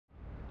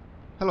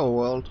Hello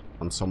world,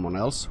 I'm someone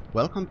else.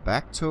 Welcome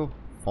back to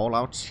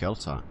Fallout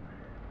Shelter.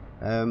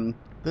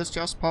 This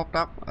just popped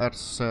up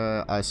as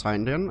I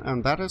signed in,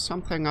 and that is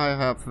something I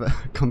have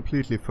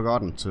completely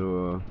forgotten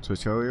to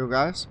show you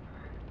guys.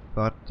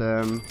 But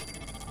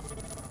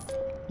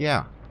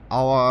yeah,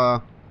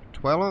 our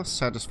dweller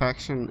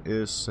satisfaction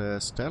is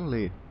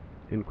steadily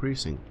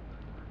increasing.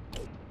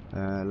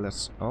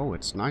 Oh,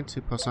 it's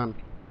 90%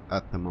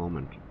 at the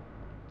moment.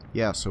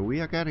 Yeah, so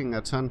we are getting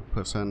a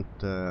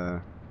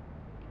 10%.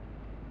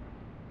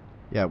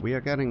 Yeah, we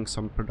are getting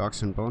some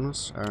production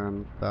bonus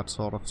and that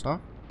sort of stuff.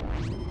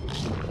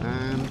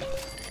 And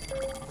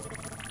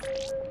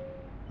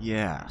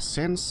yeah,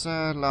 since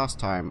last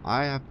time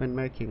I have been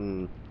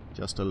making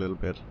just a little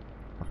bit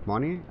of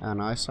money,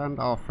 and I sent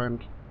our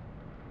friend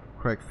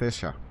Craig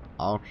Fisher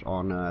out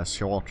on a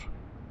short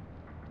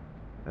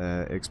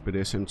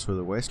expedition to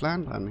the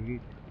Wasteland, and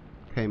he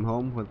came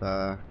home with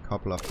a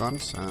couple of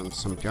guns and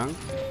some junk.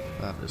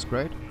 That is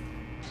great.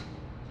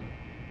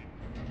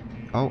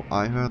 Oh,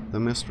 I heard the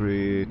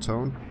mystery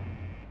tone.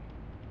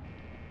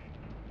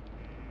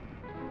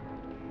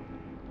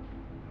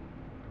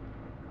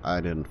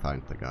 I didn't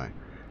find the guy.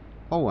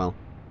 Oh well.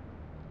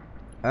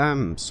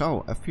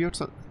 So a few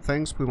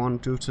things we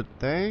want to do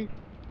today.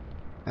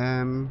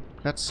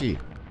 Let's see.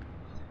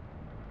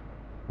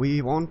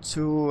 We want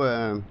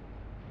to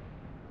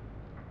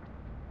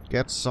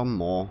get some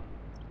more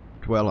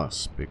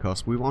dwellers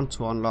because we want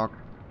to unlock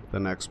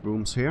the next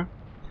rooms here.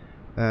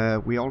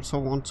 We also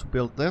want to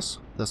build this,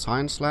 the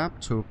science lab,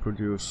 to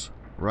produce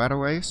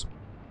Radaways.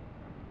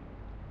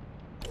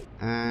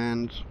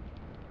 And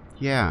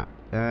yeah,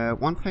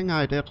 one thing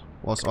I did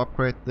was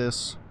upgrade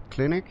this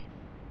clinic,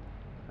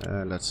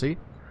 let's see,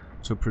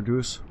 to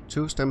produce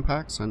 2 stim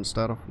packs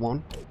instead of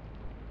 1.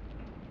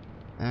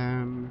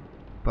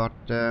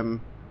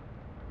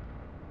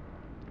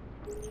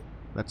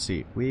 Let's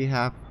see, we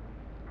have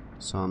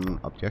some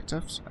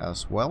objectives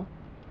as well.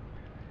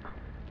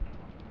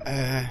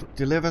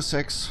 Deliver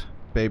 6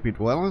 baby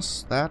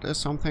dwellers. That is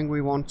something we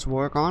want to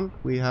work on.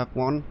 We have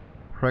 1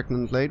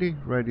 pregnant lady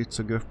ready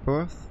to give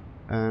birth,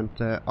 and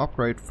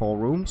upgrade 4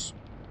 rooms.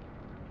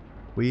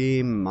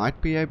 We might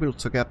be able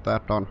to get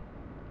that done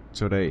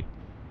today.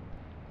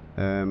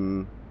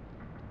 Yeah.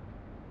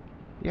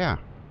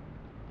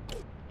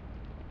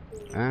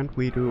 And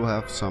we do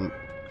have some...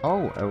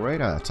 Oh, a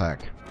radar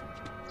attack.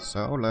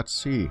 So let's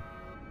see.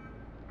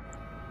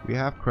 We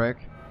have Craig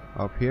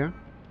up here.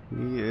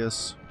 He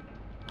is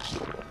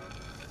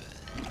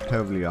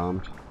heavily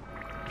armed,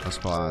 as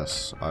far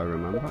as I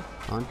remember,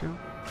 aren't you?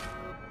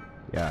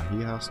 Yeah,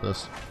 he has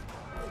this.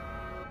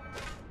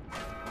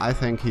 I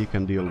think he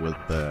can deal with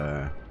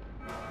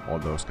all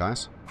those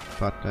guys.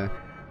 But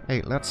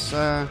hey, let's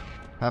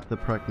have the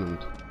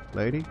pregnant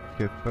lady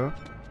give birth.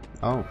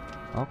 Oh,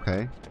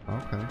 okay,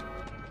 okay.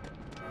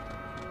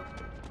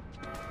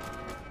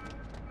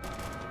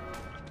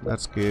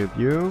 Let's give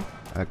you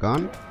a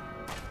gun.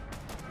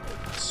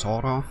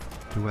 Sort of.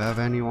 Do we have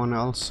anyone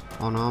else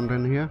unarmed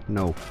in here?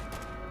 No.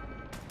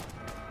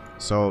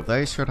 So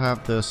they should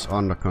have this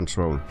under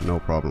control, no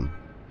problem.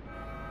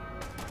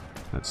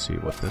 Let's see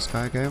what this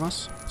guy gave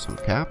us. Some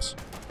caps.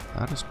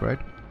 That is great.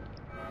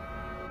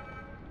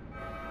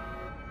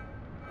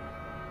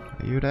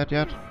 Are you dead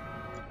yet?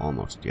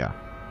 Almost, yeah.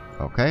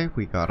 Okay,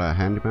 we got a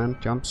handyman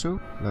jumpsuit.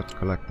 Let's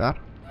collect that.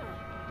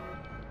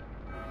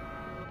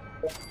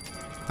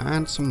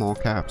 And some more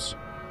caps.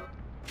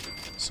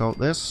 So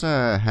this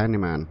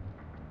handyman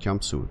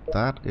jumpsuit,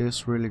 that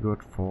is really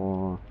good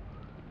for...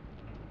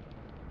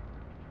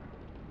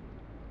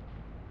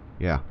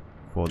 yeah,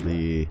 for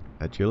the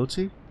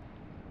agility.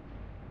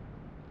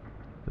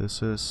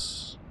 This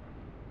is...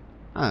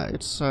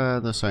 it's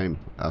the same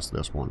as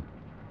this one.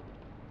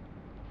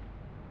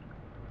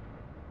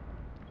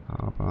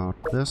 How about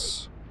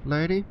this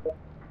lady?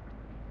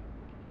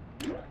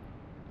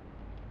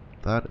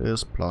 That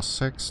is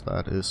 +6,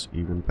 that is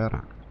even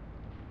better.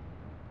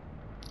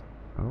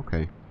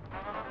 Okay.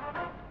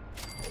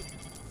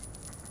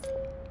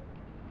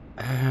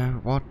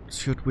 What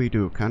should we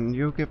do? Can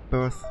you give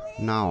birth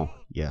now?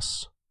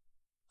 Yes.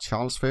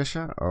 Charles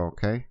Fisher?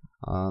 Okay,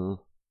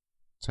 I'll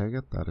take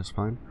it, that is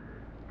fine.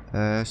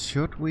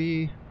 Should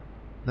we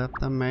let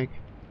them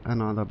make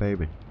another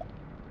baby?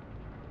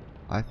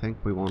 I think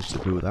we want to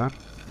do that.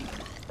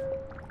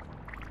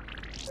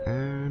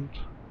 And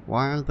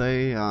while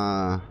they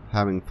are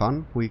having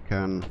fun, we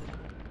can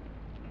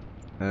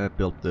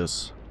build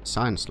this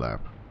science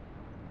lab.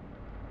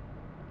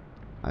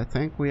 I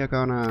think we are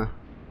gonna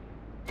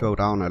go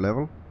down a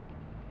level.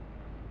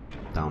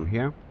 Down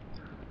here.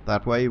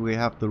 That way we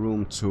have the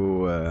room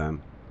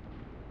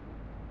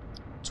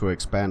to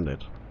expand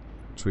it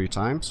 3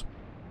 times.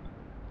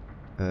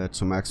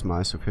 To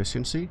maximize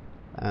efficiency.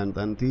 And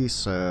then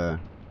these...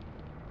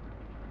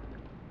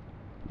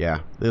 yeah,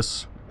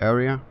 this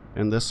area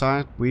in this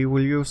side, we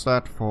will use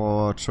that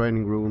for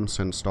training rooms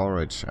and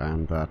storage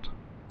and that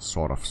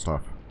sort of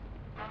stuff.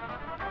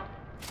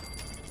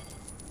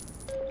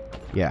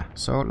 Yeah,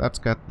 so let's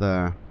get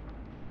the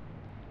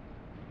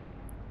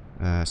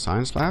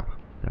science lab.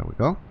 There we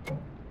go.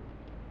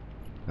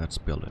 Let's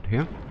build it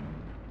here.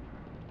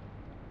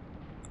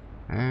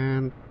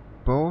 And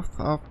both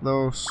of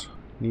those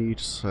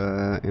needs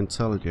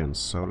intelligence,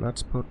 so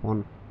let's put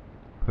one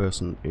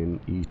person in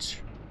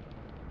each.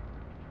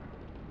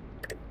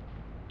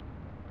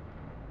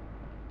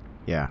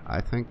 Yeah,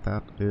 I think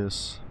that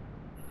is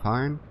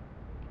fine.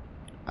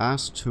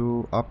 As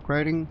to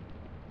upgrading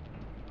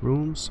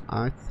rooms,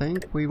 I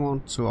think we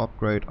want to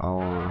upgrade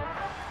our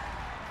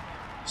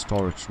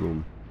storage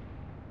room.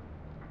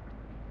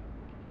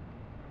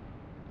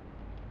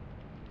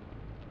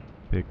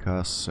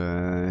 Because,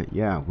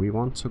 yeah, we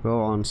want to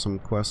go on some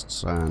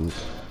quests and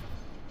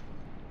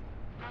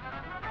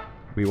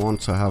we want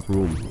to have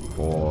room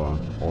for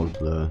all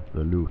the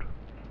loot.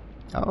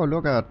 Oh,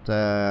 look at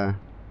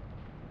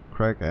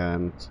Craig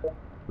and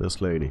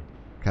this lady,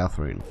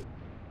 Catherine,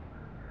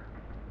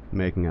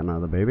 making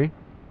another baby.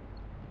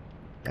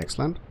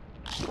 Excellent.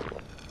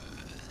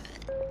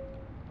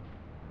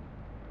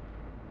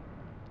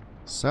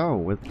 So,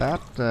 with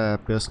that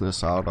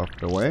business out of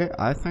the way,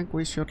 I think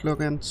we should look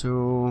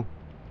into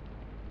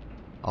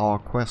our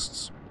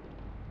quests.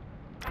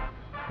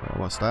 Where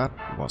was that?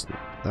 Wasn't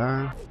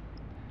there?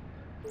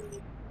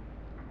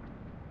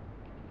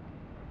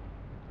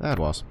 There it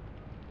was.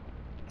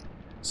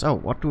 So,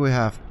 what do we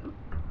have?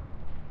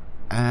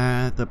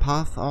 The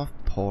Path of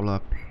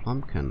Paula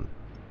Plumbkin.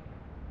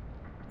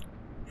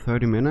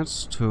 30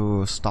 minutes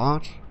to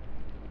start.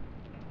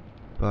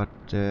 But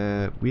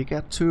we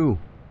get 2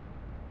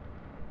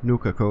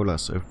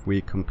 Nuka-Colas if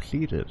we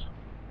complete it.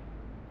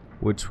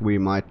 Which we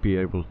might be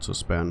able to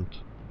spend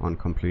on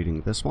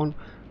completing this one.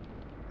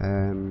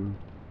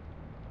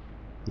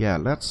 Yeah,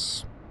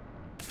 let's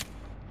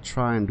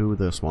try and do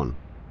this one.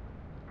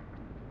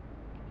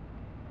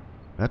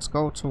 Let's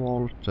go to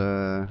Vault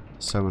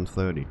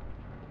 730.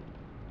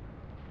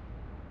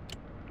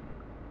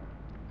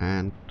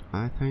 And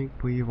I think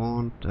we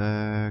want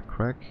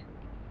Craig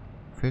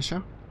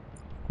Fisher,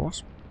 of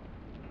course.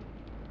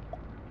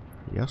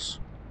 Yes.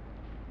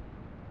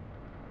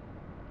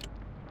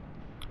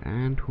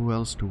 And who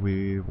else do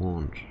we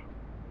want?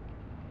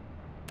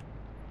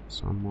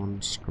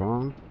 Someone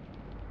strong.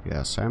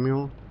 Yeah,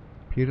 Samuel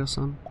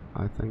Peterson,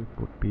 I think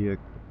would be a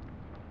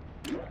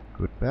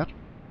good bet.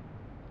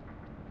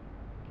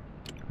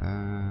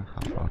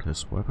 How about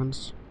his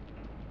weapons?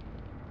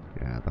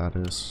 Yeah, that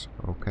is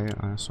okay,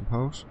 I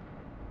suppose.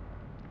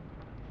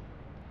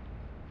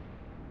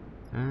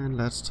 And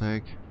let's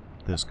take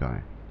this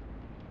guy.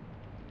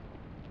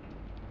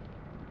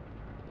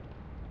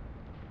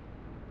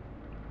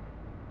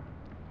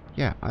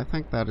 Yeah, I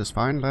think that is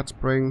fine. Let's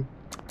bring...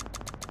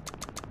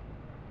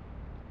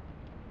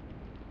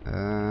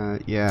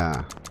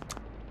 yeah.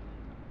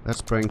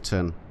 Let's bring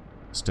 10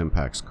 stim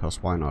packs,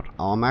 cause why not?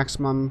 Our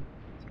maximum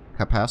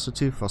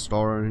capacity for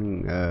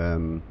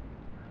storing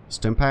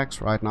stim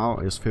packs right now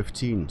is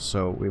 15,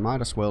 so we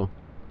might as well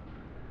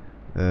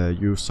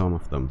use some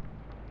of them.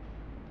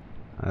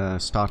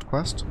 Start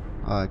quest.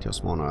 I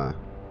just wanna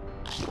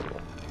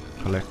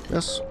collect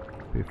this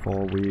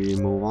before we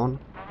move on.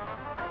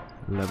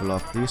 Level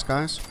up these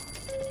guys.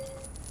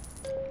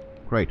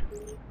 Great.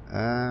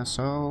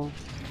 So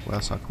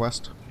where's our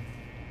quest?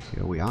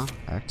 Here we are,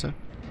 active.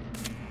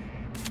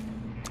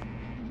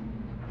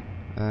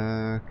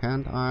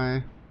 Can't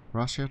I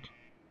rush it?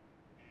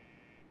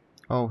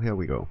 Oh, here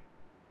we go.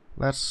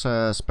 Let's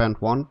spend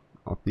one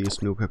of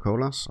these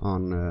Nuka-Colas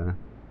on...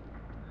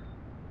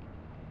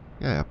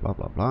 yeah, blah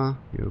blah blah.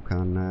 You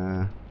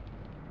can...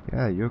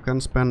 yeah, you can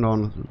spend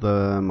on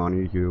the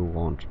money you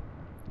want.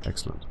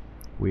 Excellent.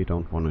 We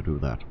don't want to do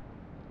that.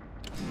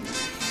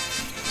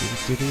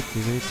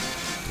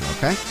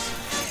 Okay.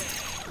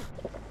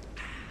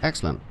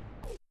 Excellent.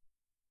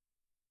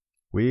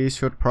 We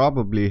should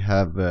probably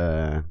have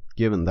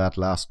given that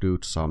last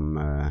dude some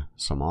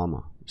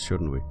armor,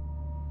 shouldn't we?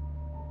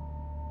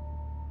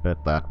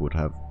 Bet that would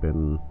have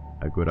been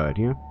a good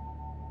idea.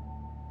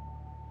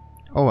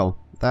 Oh well,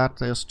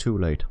 that is too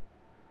late.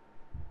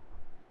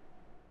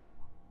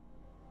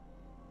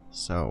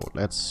 So,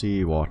 let's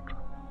see what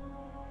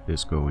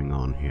is going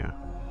on here.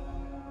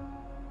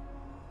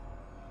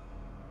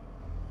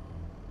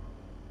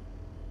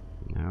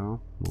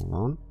 Now, move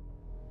on.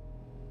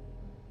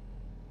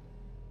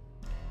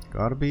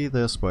 Gotta be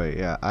this way.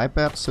 Yeah, I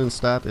bet since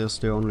that is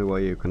the only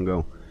way you can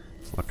go.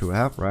 What do we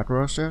have? Rat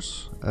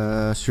roasters?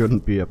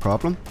 Shouldn't be a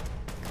problem.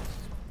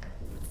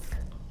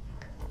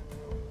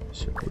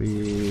 Should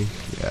we...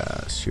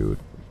 yeah, shoot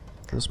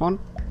this one?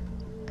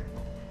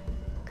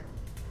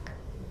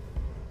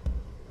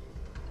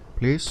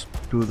 Please,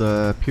 do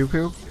the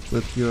pew-pew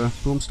with your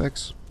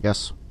boomsticks.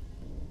 Yes.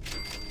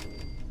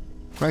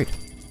 Great.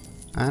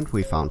 And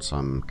we found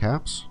some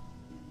caps.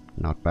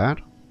 Not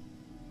bad.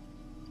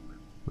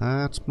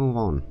 Let's move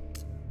on.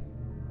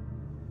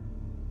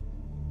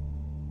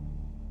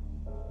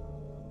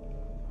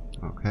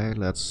 Okay,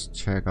 let's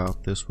check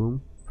out this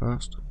room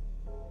first.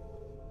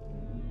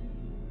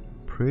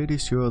 Pretty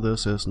sure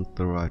this isn't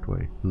the right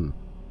way.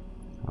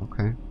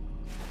 Okay.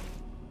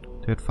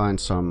 Did find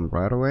some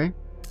right away.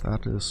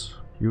 That is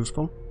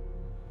useful.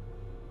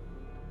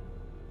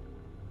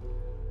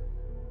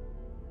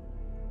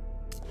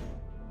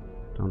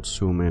 Don't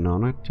zoom in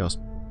on it, just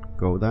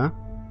go there.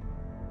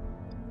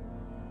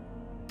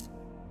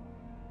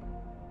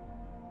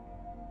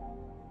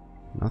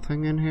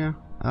 Nothing in here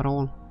at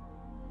all?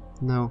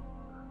 No.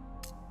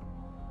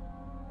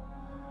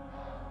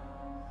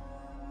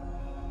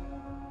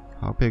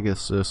 How big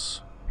is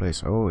this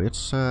place? Oh,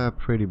 it's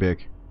pretty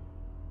big.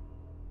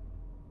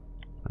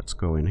 Let's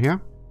go in here.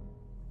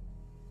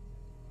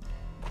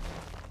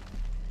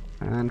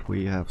 And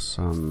we have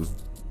some...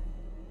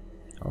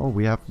 Oh,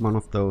 we have one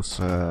of those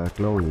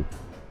glowing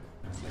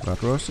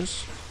red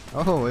roses.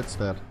 Oh, it's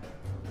dead.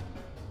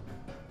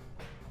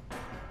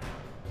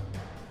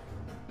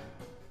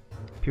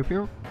 Pew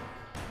pew.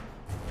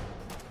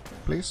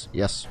 Please?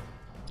 Yes.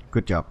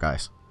 Good job,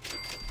 guys.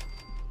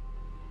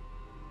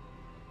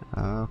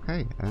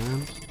 Okay,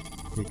 and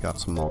we got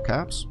some more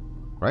caps.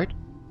 Great.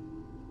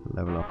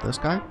 Level up this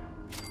guy.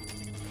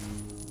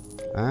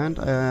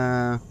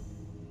 And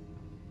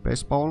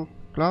baseball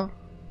glove,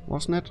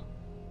 wasn't it?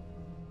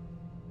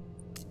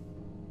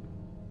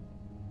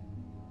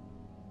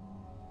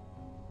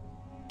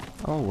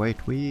 Oh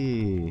wait,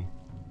 we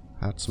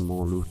had some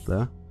more loot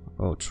there.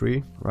 Oh,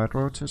 3 red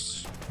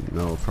roses,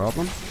 no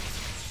problem.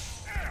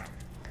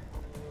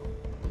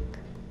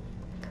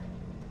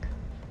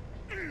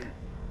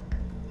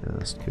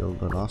 Just kill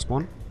the last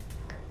one.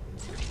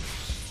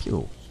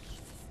 Kill.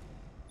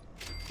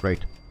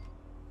 Great.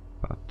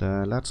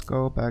 But let's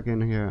go back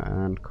in here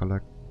and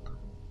collect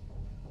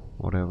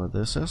whatever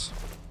this is.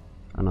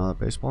 Another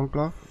baseball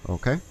glove,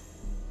 okay.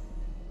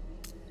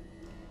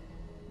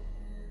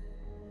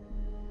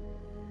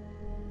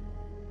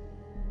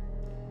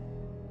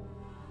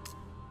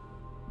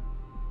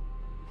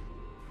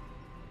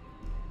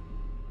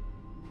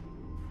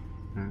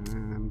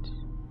 And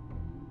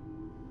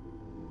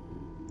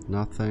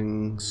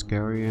nothing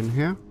scary in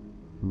here.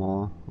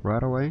 More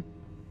Radaway.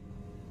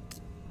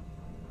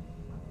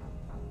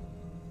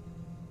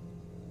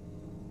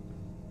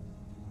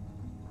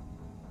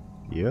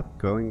 Yep,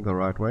 going the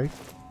right way.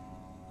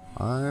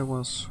 I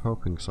was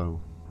hoping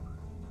so.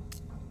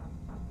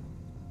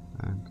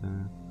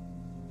 And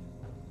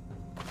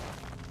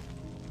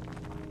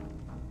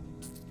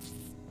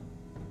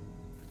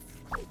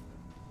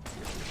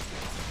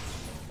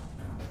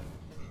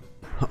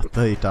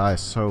they die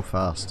so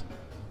fast.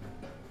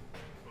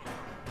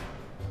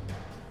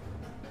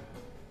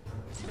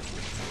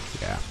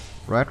 Yeah,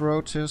 red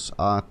roaches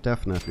are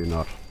definitely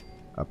not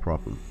a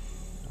problem.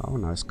 Oh,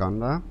 nice gun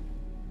there.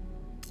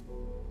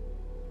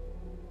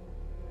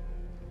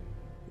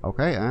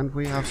 Okay, and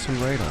we have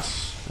some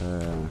raiders.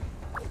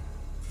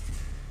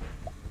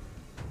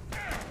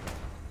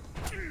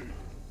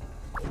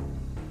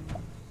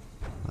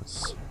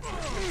 Let's...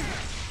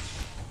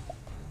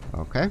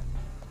 Okay.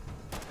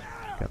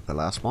 Get the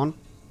last one.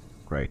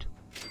 Great.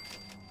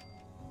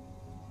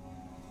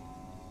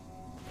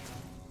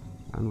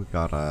 And we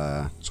got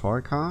a toy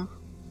car.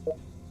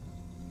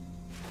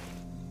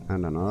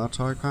 And another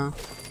toy car.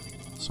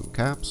 Some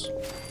caps.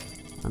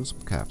 And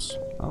some caps.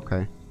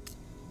 Okay.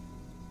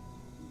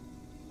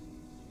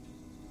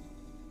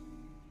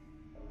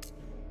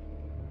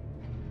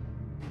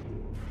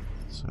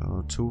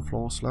 So 2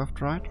 floors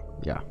left, right?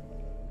 Yeah.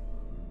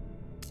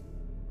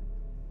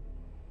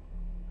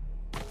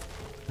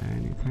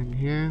 Anything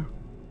here?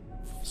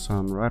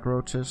 Some red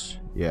roaches?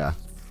 Yeah.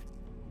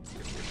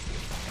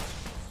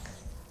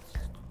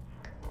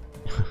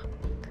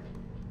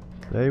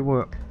 They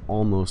were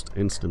almost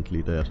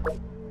instantly dead.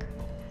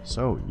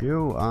 So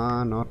you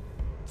are not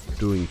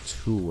doing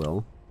too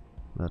well.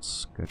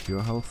 Let's get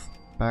your health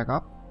back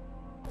up.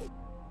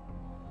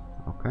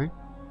 Okay.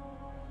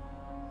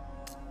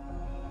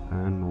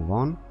 And move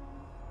on.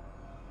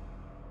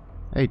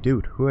 Hey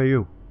dude, who are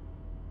you?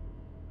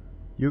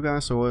 You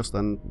guys are worse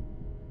than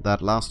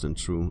that last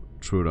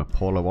intruder,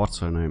 Paula, what's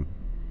her name?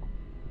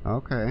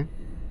 Okay.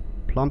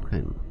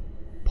 Plumbkin.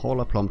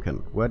 Paula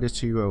Plumbkin. Where did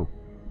she go?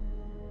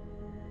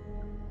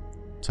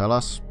 Tell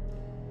us.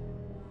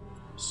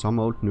 Some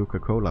old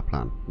Nuka-Cola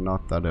plant.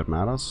 Not that it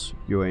matters.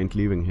 You ain't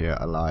leaving here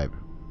alive.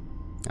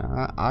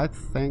 I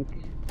think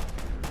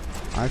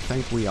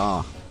we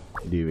are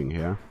leaving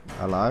here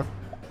alive.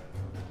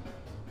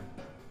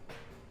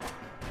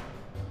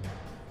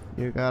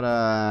 You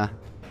gotta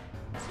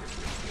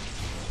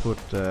put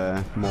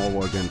more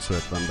work into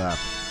it than that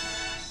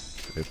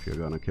if you're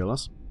gonna kill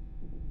us.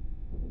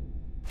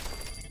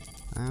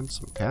 And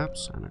some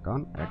caps and a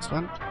gun,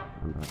 excellent.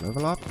 And a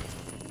level up.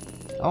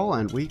 Oh,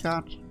 and we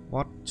got,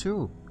 what,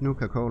 2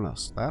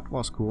 Nuka-Colas. That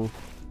was cool.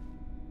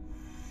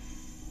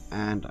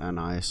 And a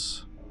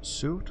nice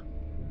suit.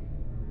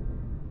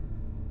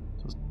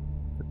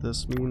 Did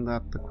this mean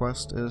that the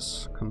quest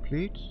is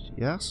complete?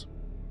 Yes?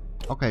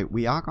 Okay,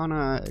 we are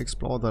gonna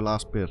explore the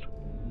last bit.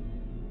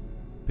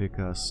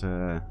 Because,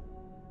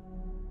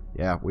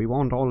 yeah, we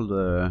want all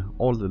the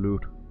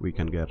loot we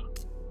can get.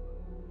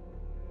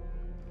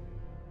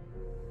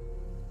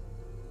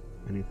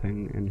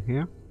 Anything in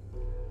here?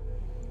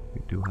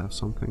 We do have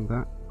something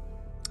there.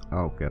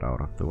 Oh, get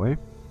out of the way.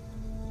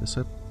 Is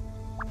it?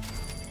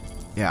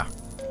 Yeah.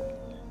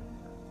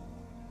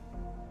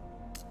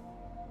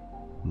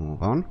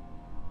 Move on.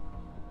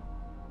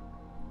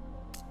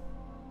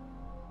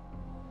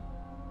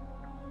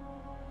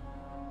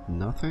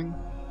 Nothing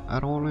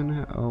at all in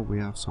here. Oh, we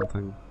have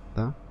something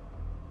there.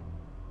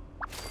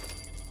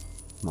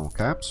 More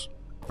caps.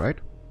 Great.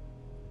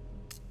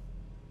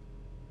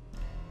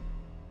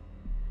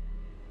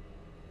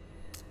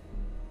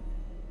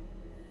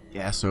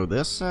 Yeah, so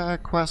this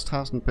quest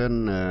hasn't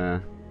been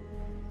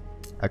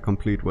a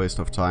complete waste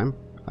of time.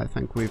 I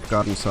think we've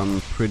gotten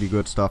some pretty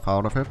good stuff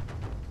out of it.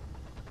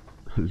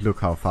 Look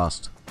how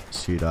fast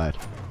she died.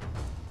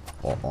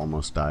 Or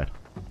almost died.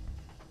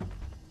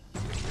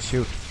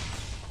 Shoot.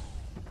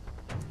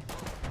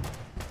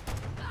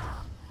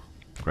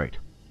 Great.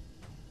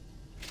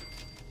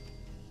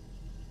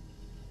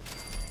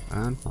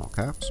 And more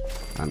caps.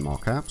 And more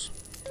caps.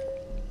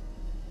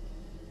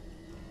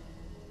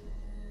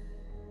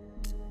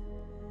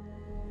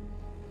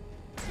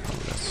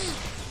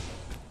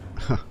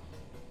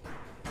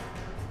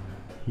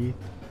 He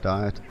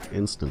died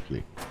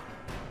instantly.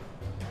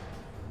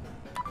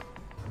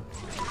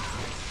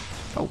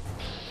 Oh,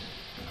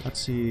 let's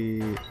see.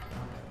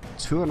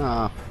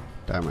 2.5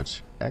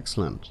 damage.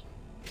 Excellent.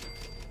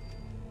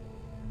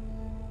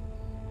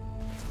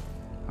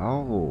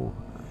 Oh,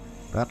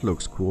 that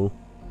looks cool.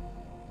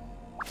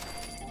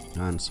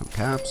 And some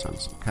caps,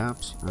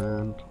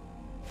 and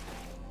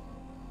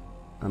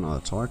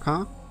another toy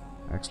car.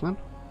 Excellent.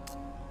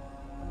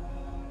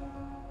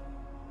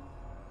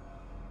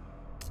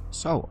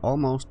 So,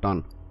 almost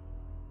done.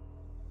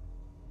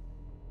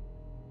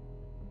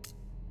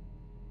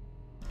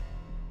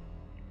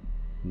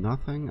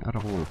 Nothing at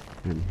all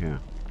in here.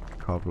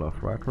 Couple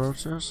of red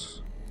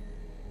roses.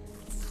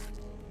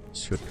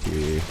 Should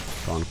be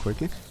gone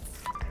quickly.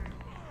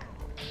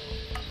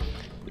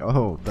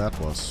 Oh, that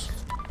was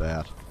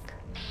bad.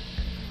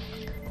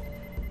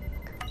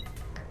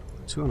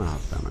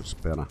 2.5 damage,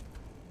 better.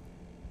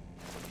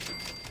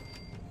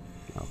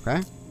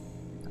 Okay.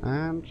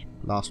 And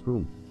last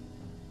room.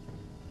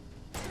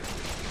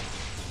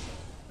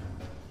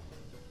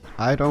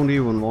 I don't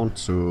even want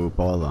to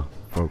bother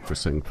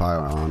focusing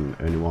fire on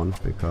anyone,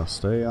 because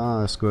they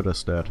are as good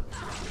as dead.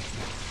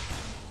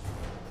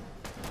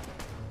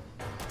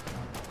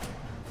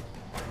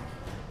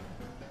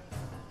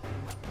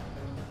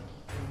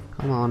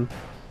 Come on.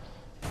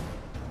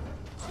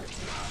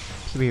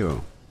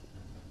 Pew.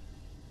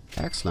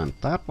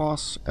 Excellent, that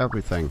was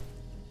everything.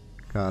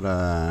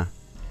 Got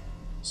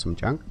some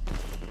junk.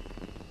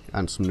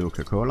 And some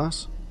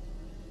Nuka-Colas.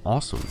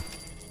 Awesome.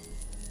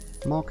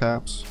 More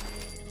caps.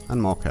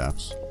 And more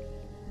caps.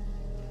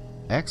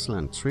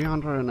 Excellent,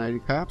 380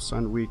 caps,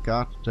 and we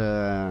got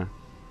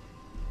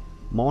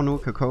more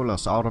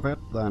Nuka-Colas out of it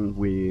than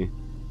we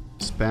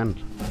spent.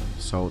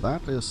 So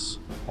that is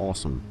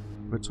awesome.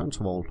 Return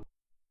to Vault.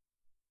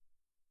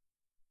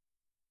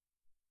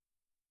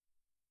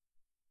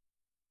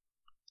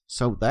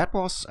 So that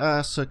was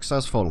a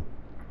successful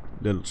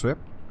little trip,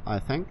 I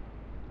think.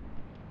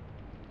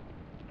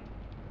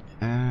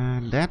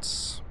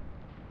 Let's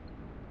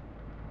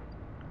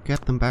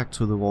get them back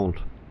to the vault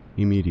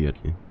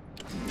immediately.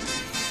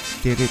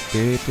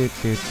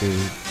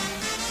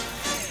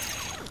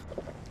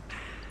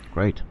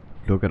 Great.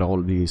 Look at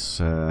all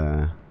these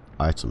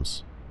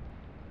items.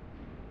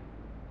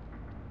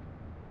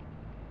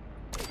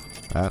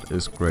 That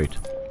is great.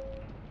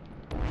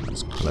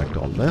 Let's collect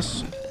all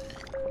this.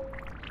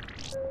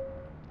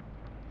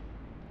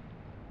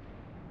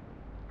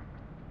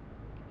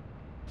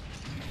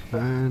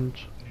 And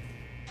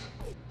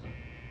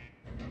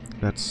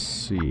let's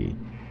see.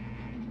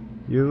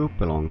 You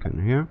belong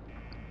in here.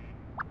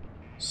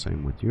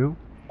 Same with you.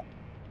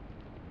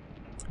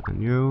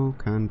 And you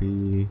can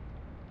be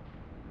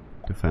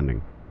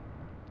defending.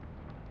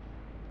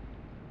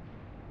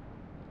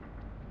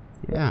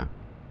 Yeah.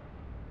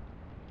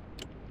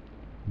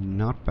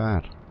 Not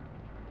bad.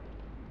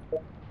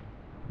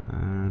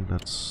 And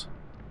let's...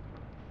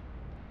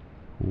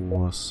 Who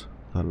was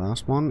the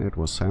last one? It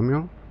was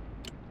Samuel.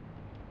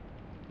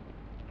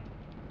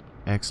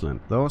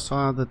 Excellent. Those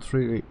are the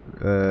three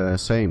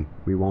same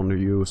we want to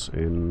use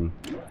in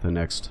the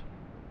next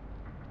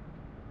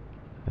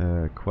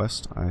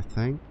quest, I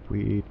think.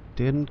 We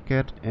didn't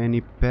get any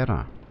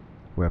better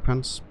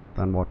weapons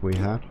than what we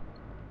had.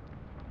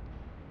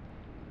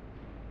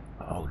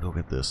 Oh, look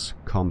at this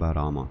combat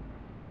armor.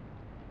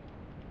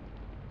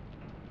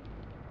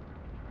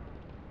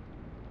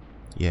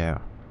 Yeah.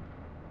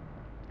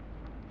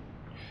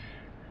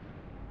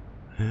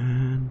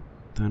 And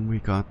then we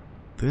got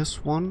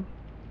this one.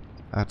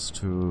 Adds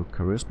to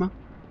charisma.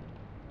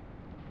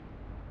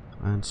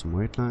 And some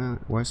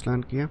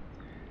Wasteland gear.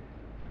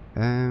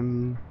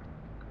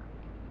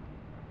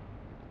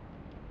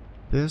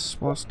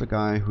 This was the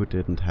guy who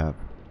didn't have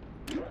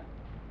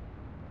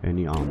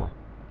any armor.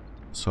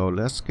 So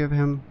let's give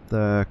him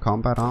the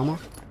combat armor.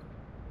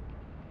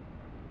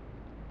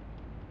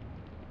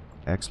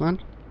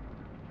 Excellent.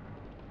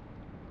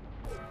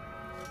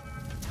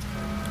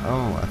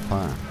 Oh, a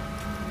fire.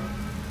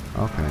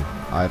 Okay,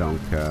 I don't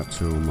care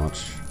too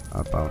much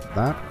about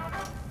that.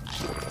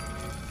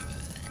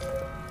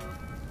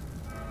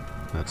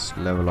 Let's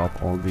level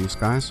up all these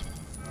guys.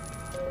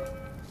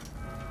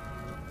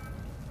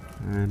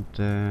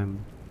 And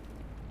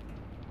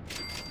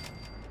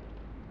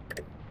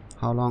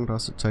how long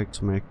does it take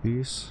to make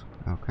these?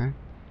 Okay.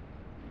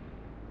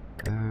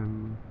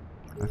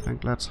 I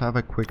think let's have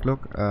a quick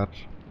look at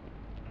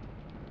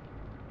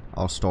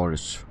our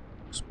storage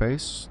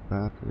space.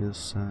 That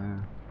is,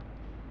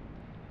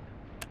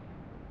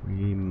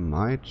 we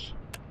might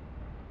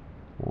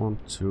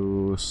want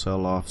to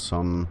sell off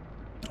some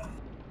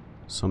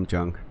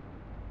junk.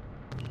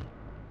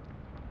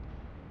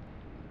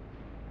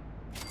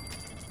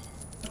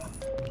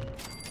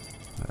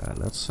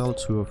 Let's sell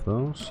 2 of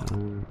those.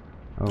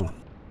 Oh.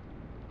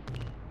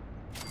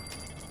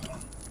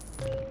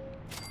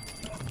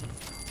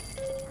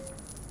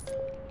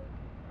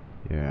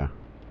 Yeah.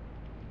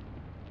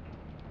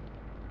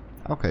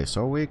 Okay,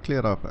 so we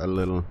cleared up a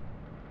little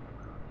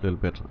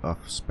bit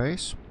of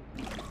space.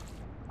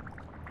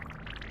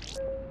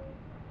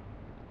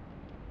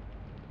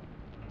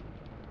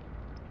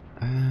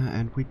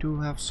 And we do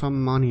have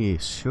some money.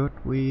 Should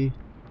we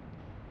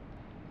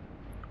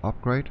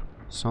upgrade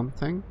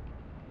something?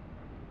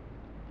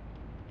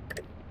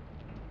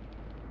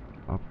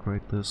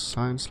 Upgrade this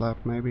science lab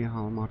maybe.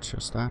 How much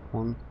is that?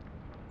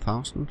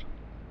 1,000?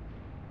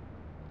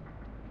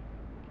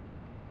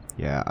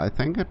 Yeah, I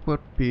think it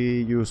would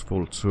be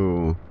useful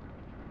to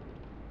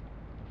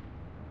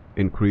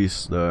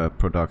increase the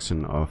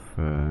production of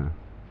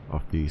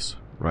these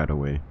right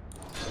away.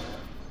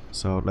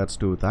 So let's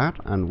do that,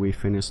 and we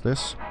finish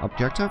this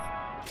objective.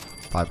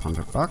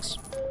 500 bucks.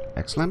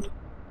 Excellent.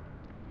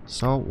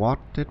 So what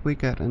did we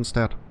get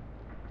instead?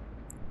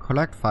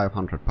 Collect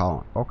 500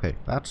 power. Okay,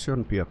 that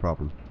shouldn't be a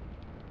problem.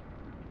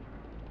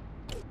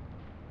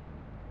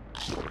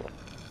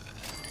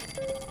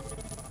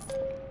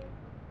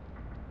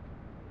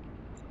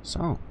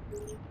 So,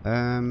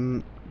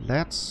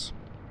 let's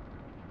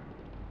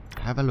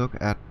have a look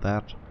at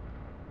that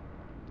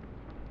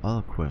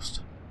other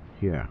quest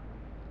here.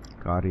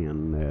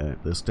 Guardian,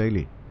 this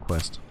daily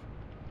quest.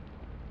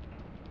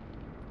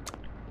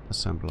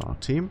 Assemble our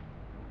team.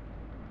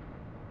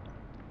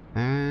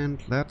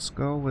 And let's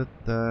go with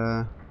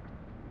the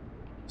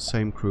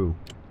same crew.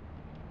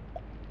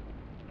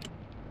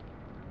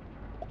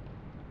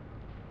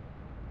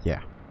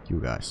 Yeah, you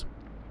guys.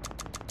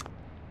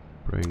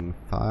 Bring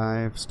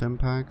 5 stim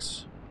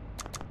packs.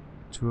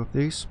 2 of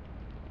these.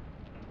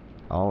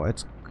 Oh,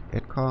 it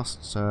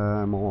costs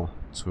more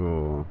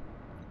to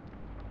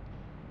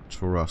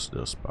rush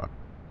this, but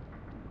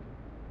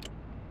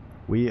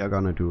we are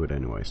gonna do it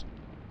anyways.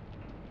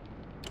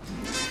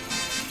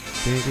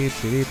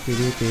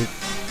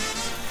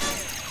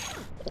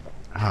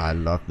 I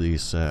love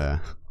these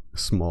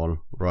small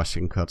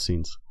rushing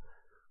cutscenes.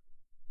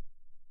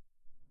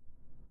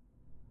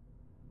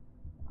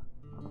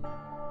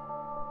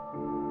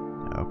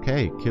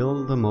 Okay,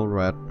 kill the mole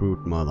rat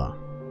brood mother.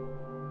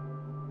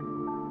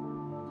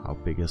 How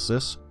big is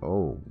this?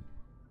 Oh.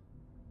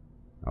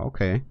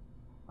 Okay.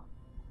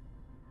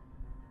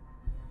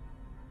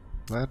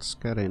 Let's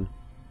get in.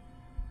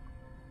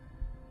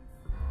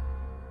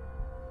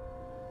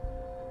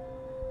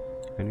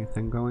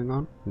 Anything going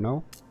on?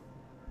 No?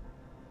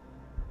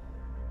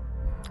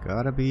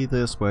 Gotta be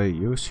this way.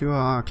 You sure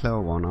are a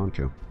clever one, aren't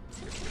you?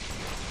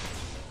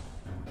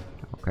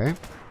 Okay.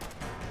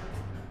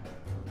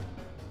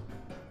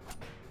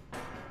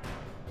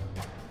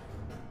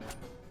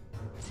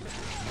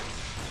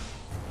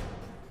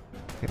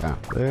 Yeah,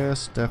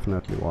 this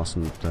definitely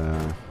wasn't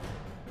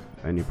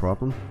any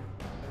problem.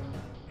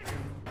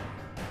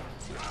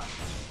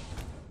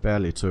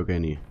 Barely took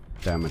any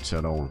damage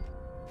at all.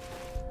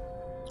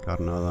 Got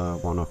another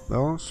one of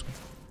those.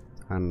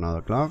 And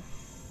another glove.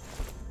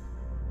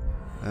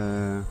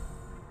 Yeah,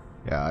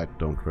 I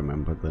don't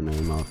remember the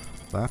name of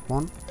that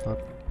one,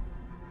 but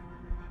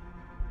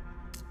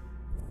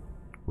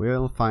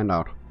we'll find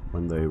out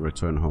when they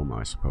return home,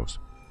 I suppose.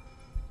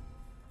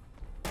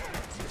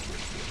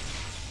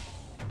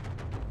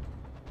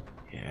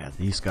 Yeah,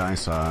 these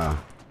guys are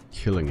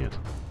killing it.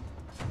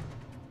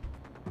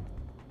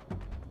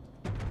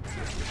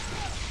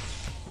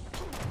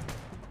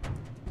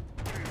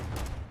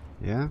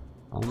 Yeah,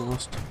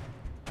 almost.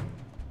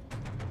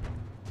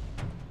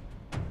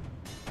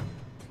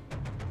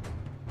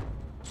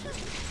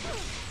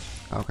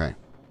 Okay.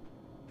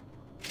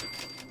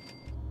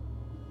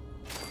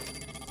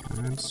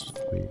 And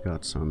we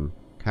got some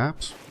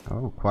caps.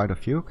 Oh, quite a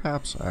few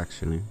caps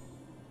actually.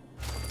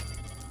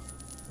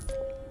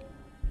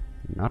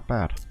 Not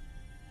bad.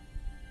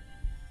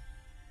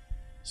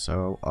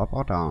 So, up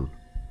or down?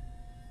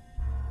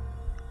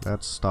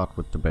 Let's start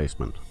with the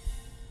basement.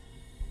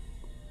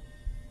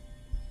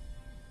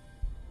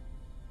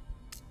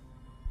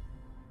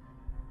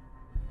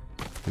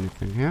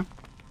 Anything here?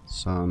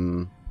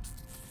 Some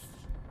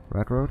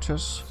red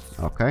roaches.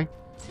 Okay.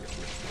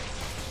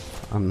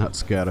 I'm not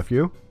scared of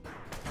you.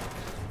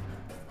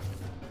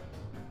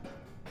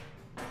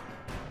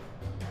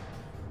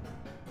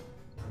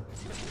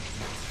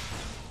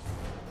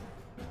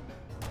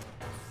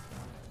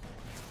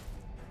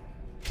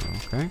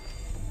 Okay.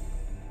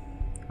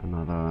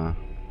 Another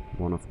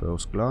one of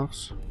those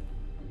gloves.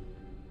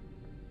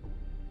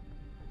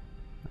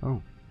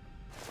 Oh.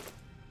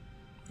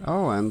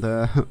 Oh, and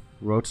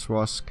Rhodes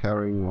was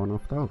carrying one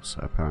of those,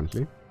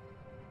 apparently.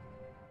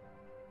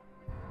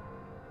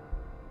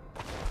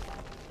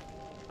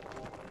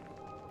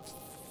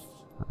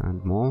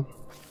 And more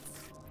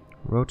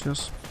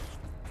roaches.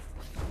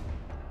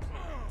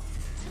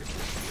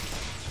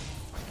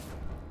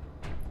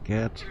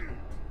 Get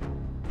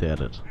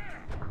deaded.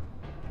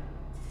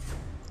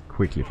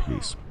 Quickly,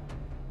 please.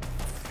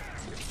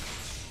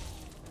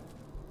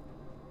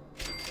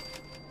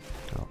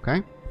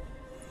 Okay.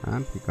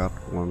 And we got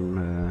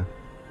one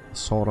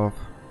sort of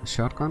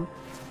shotgun.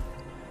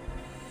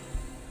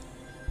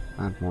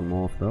 And one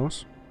more of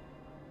those.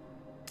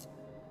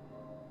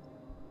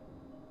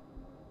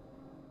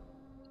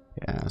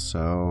 Yeah,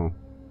 so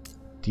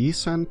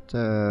decent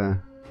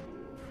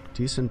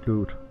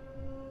loot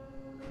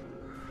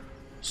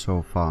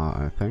so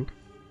far, I think.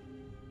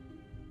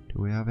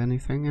 Do we have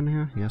anything in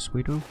here? Yes,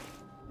 we do.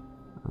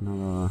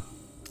 Another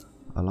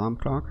alarm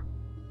clock.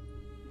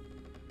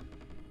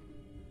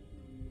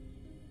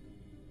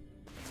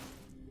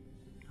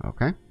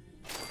 Okay,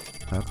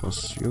 that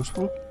was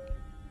useful.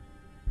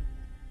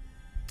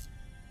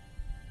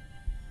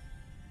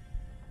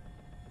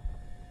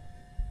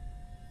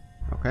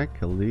 Okay,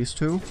 kill these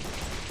two.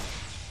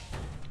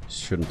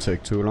 Shouldn't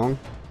take too long.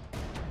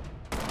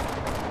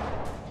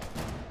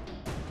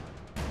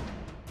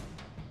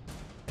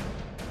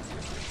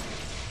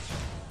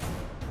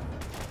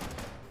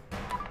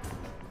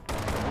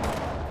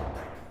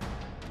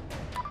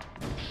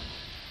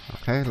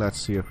 Okay, let's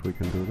see if we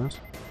can do this.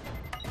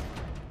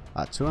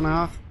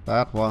 2.5,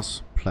 that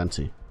was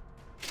plenty.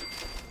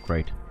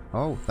 Great.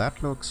 Oh,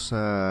 that looks...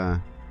 I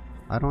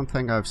don't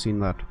think I've seen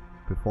that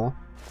before.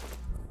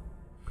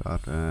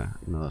 Got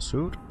another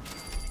suit.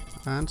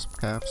 And some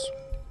caps.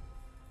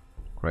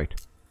 Great.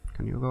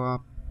 Can you go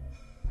up?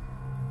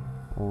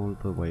 All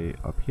the way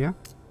up here?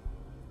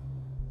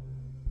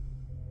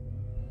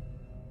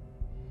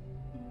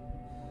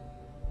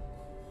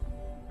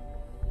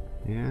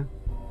 Yeah.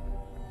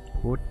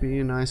 Would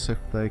be nice if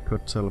they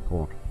could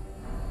teleport.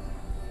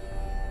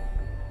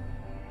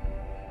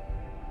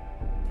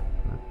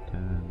 But,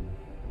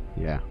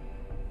 yeah.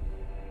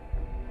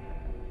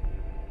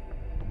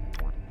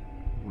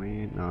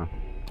 No.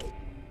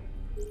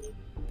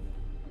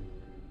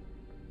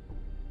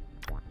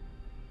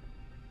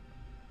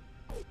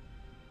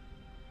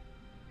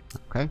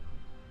 Okay.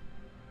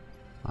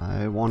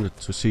 I wanted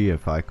to see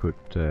if I could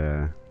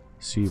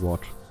see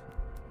what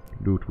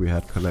loot we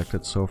had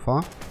collected so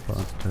far,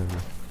 but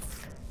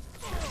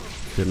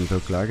didn't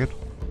look like it.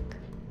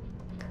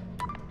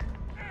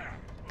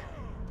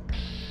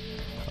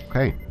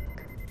 Okay.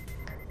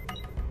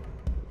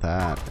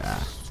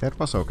 That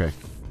was okay.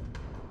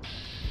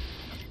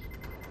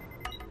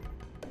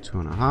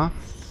 2.5.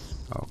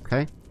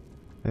 Okay.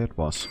 It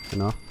was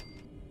enough.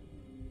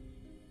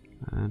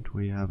 And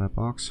we have a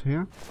box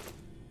here.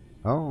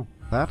 Oh,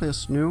 that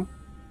is new.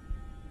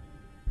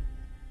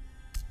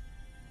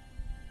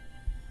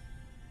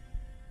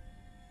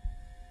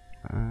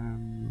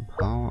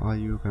 How are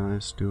you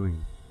guys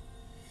doing?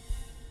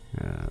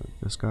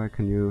 This guy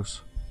can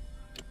use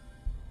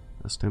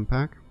a stim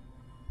pack.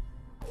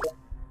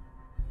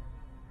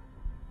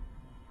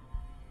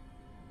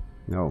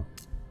 No.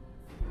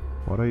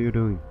 What are you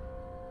doing?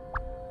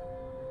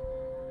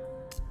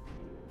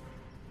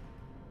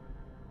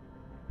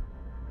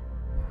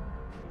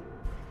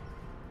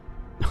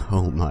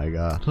 Oh my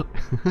god.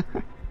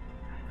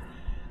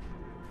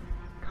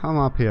 Come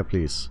up here,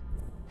 please.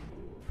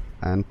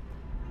 And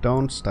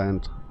don't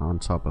stand on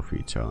top of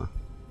each other.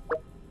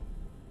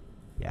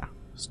 Yeah,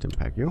 stim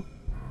pack you.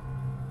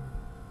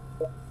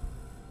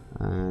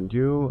 And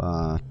you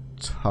are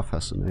tough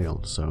as a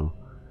nail, so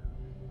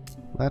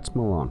let's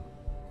move on.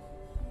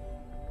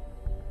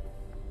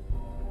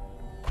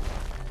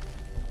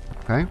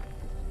 Okay.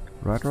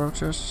 Red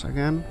roaches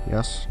again?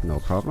 Yes, no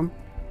problem.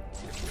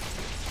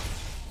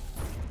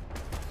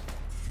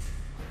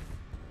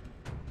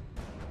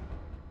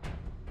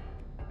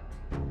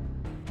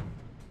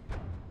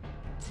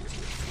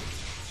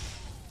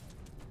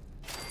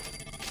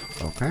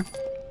 Okay.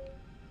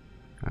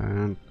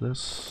 And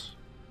this...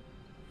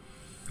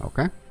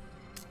 Okay.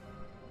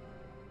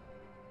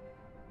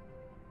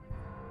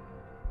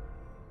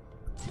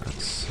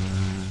 Let's...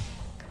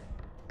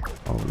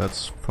 Oh,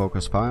 let's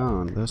focus fire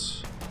on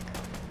this.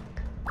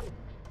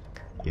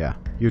 Yeah,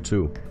 you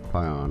too.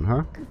 Fire on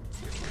her.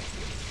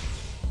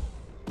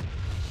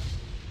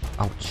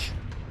 Ouch.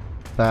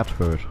 That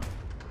hurt.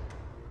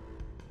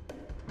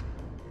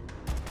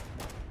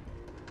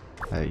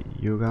 Hey,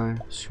 you guy,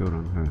 shoot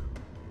on her.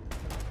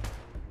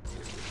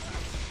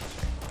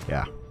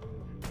 Yeah.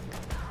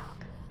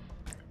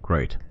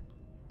 Great.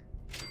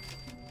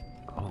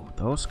 Oh,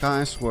 those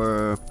guys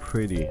were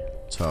pretty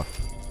tough.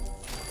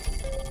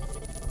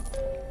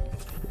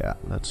 Yeah,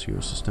 let's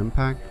use a stim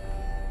pack.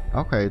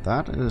 Okay,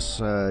 that is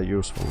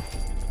useful.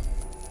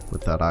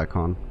 With that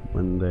icon,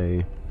 when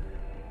they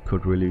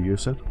could really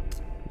use it.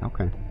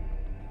 Okay.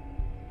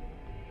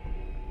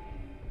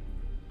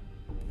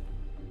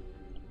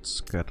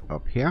 get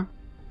up here.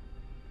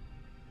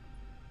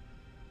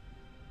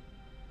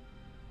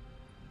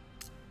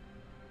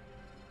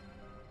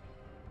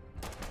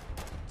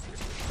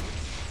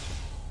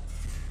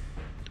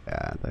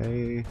 Yeah,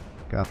 they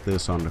got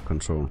this under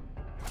control.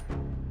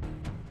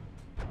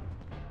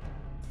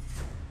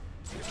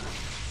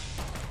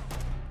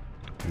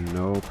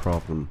 No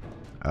problem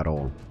at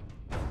all.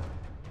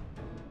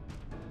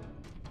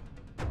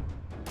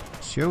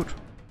 Shoot.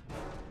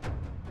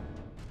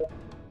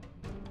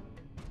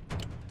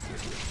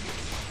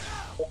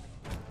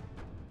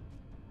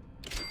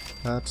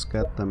 Let's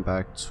get them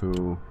back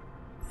to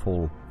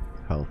full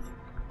health.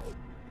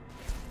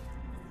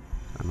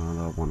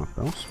 Another one of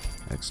those.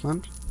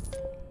 Excellent.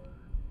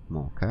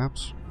 More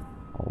caps.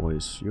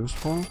 Always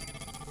useful.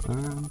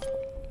 And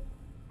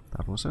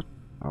that was it.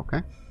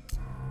 Okay.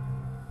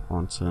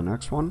 On to the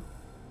next one.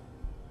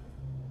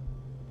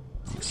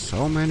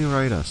 So many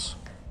raiders.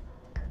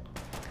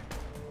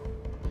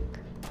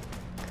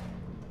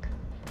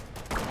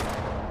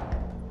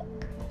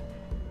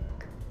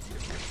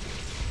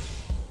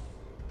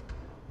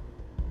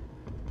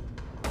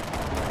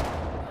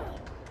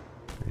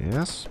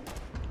 Yes.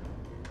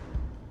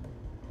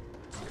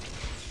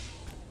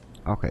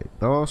 Okay,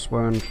 those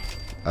weren't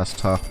as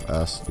tough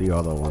as the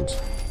other ones.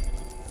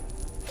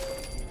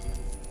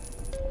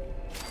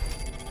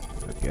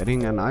 We're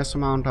getting a nice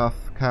amount of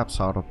caps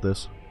out of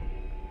this.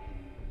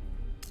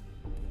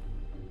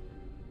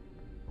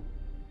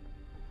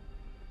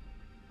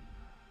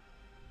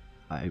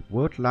 I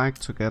would like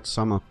to get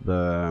some of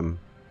the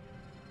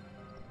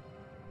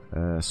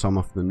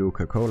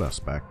Nuka-Colas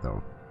back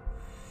though.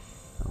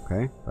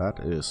 Okay, that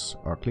is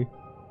ugly.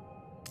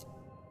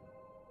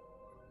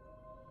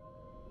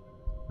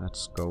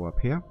 Let's go up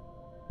here.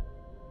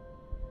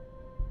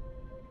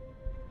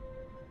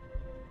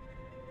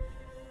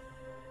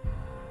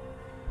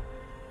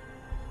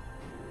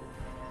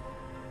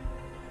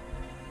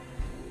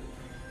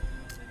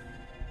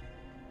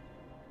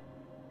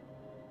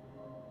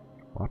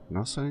 What?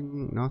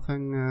 Nothing?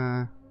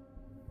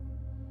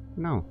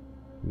 No,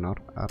 not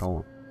at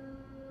all.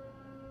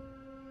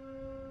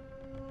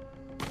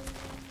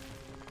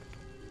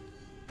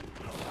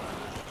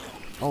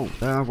 Oh,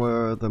 there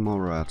were the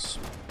more rats.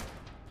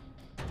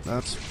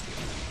 Let's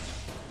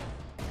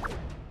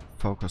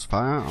focus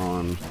fire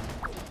on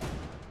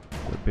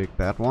the big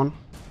bad one.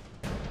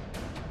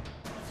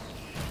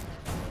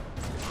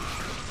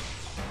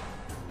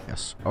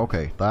 Yes,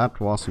 okay, that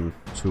wasn't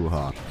too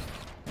hard.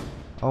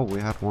 Oh, we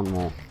had one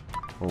more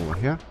over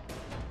here.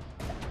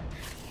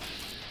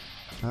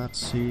 Let's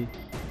see.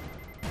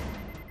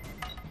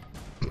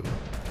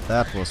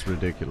 That was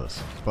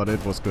ridiculous, but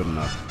it was good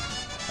enough.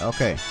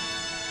 Okay.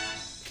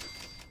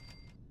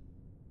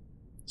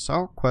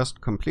 So,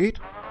 quest complete.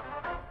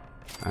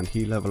 And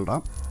he leveled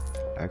up.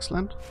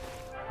 Excellent.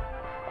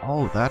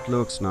 Oh, that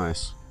looks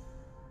nice.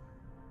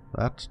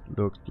 That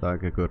looked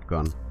like a good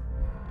gun.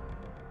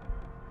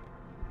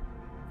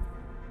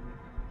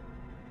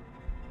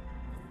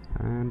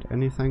 And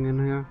anything in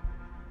here?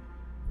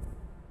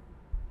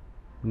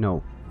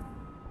 No.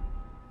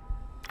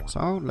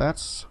 So,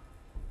 let's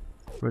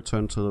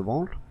return to the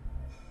vault.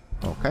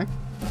 Okay.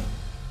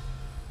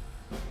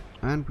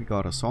 And we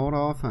got a sword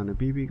off and a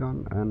BB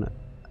gun and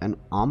an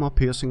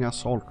armor-piercing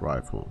assault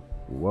rifle.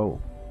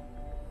 Whoa.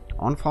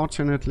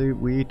 Unfortunately,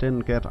 we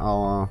didn't get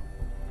our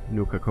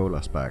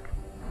Nuka-Colas back.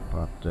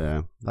 But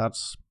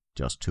that's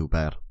just too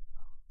bad,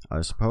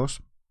 I suppose.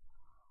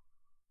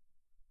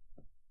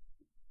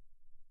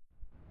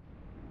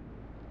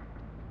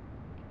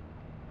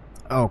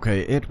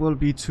 Okay, it will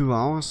be 2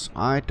 hours.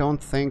 I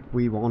don't think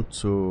we want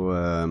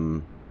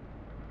to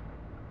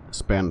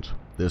spend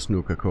this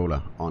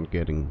Nuka-Cola on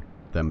getting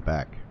them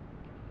back.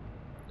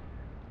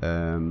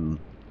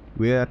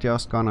 We are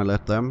just gonna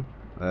let them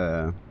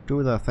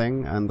do their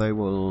thing, and they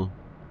will...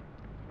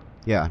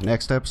 Yeah,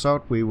 next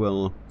episode we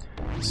will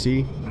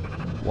see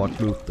what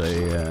loot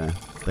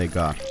they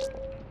got.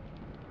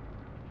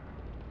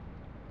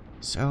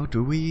 So,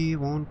 do we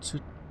want to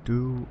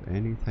do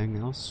anything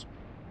else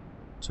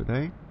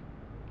today?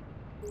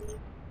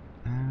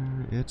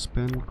 It's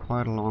been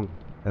quite a long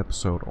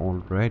episode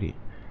already.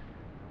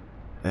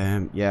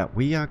 Yeah,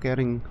 we are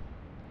getting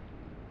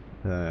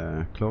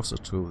closer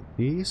to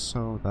these,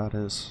 so that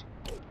is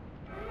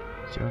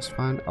just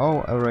fine.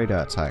 Oh, a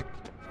radar attack.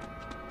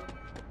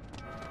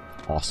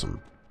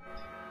 Awesome.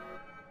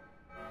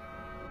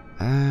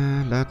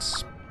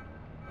 Let's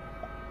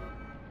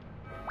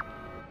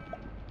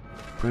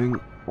bring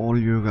all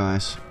you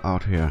guys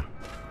out here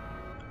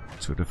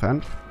to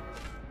defend.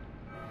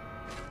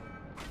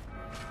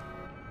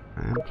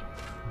 And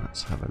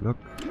let's have a look.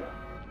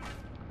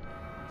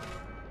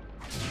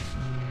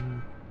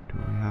 Do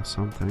we have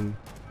something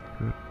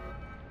good?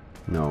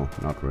 No,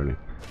 not really.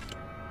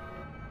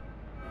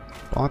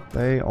 But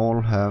they all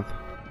have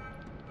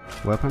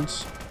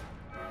weapons.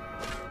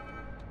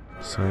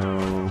 So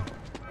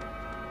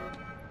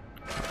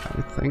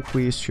I think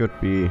we should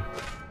be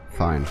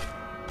fine.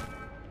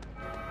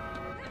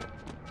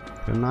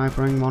 Can I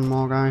bring one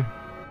more guy?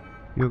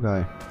 You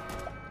guy.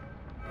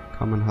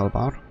 come and help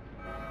out.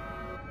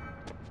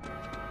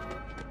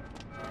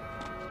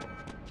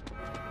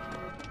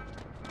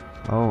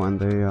 Oh, and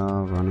they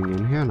are running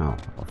in here now,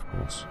 of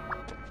course.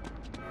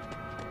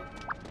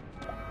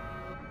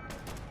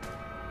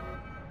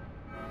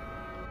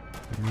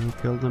 Can you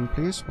kill them,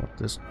 please? What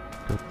did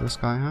this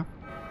guy have?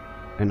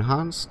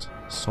 Enhanced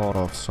sort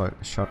of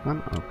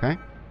shotgun. Okay,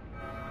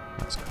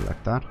 let's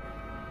collect that.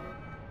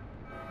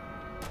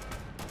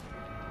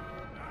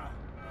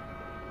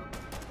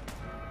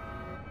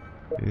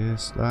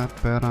 Is that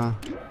better?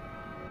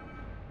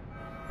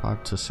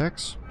 5 to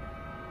 6.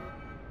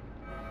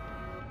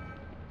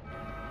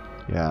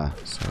 Yeah,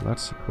 so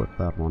let's equip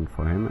that one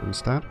for him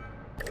instead.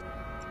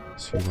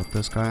 See what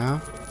this guy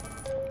have.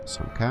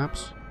 Some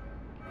caps.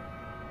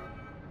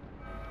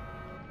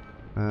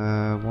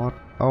 What?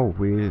 Oh,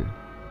 we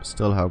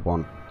still have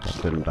one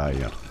that didn't die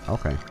yet.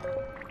 Okay.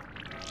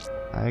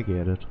 I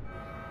get it.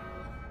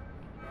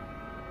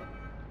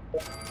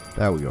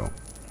 There we go.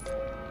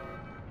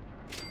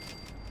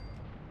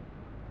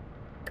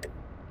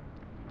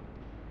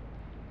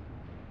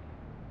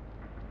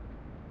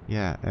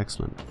 Yeah,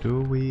 excellent.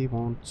 Do we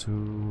want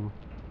to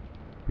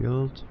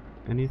build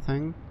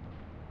anything?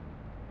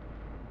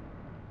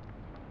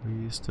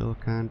 We still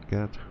can't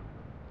get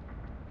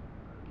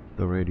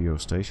the radio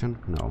station.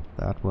 No,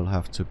 that will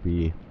have to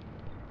be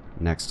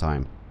next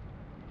time.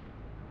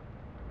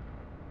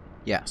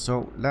 Yeah,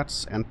 so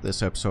let's end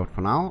this episode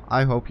for now.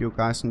 I hope you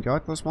guys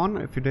enjoyed this one.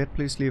 If you did,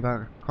 please leave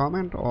a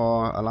comment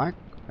or a like.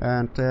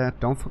 And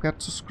don't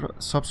forget to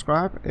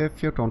subscribe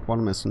if you don't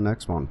want to miss the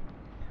next one.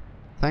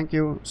 Thank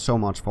you so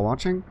much for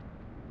watching.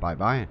 Bye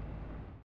bye.